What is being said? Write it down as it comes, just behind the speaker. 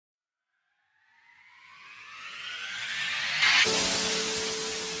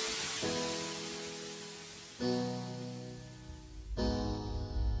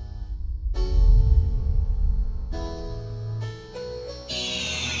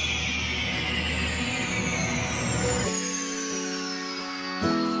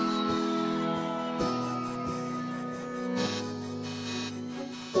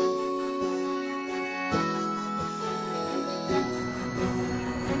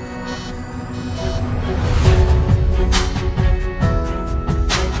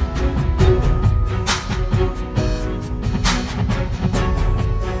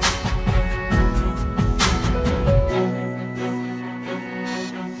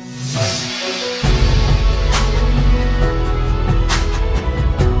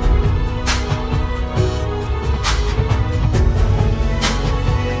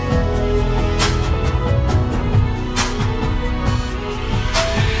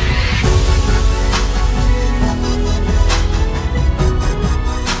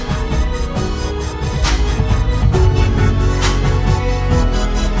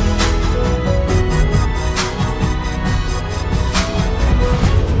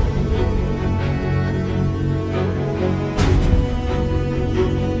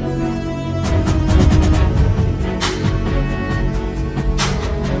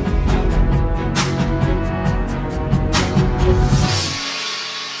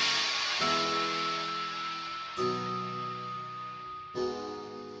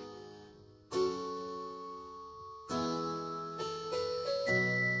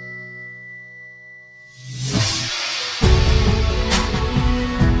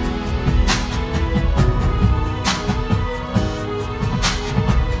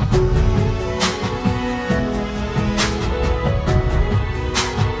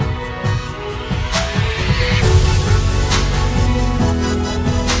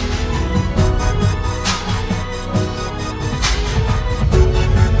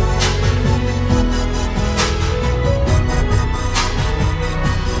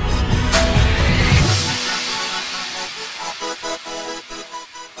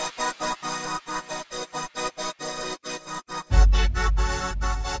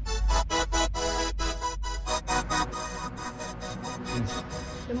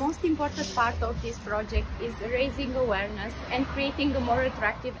important part of this project is raising awareness and creating a more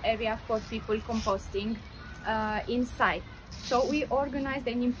attractive area for people composting inside. So we organized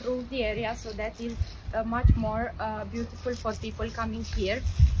and improved the area so that it's much more beautiful for people coming here.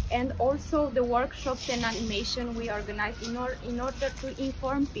 And also the workshops and animation we organized in order to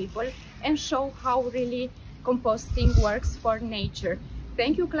inform people and show how really composting works for nature.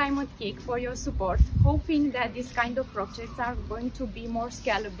 Thank you Cross-KIC for your support, hoping that these kind of projects are going to be more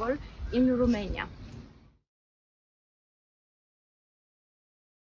scalable in Romania.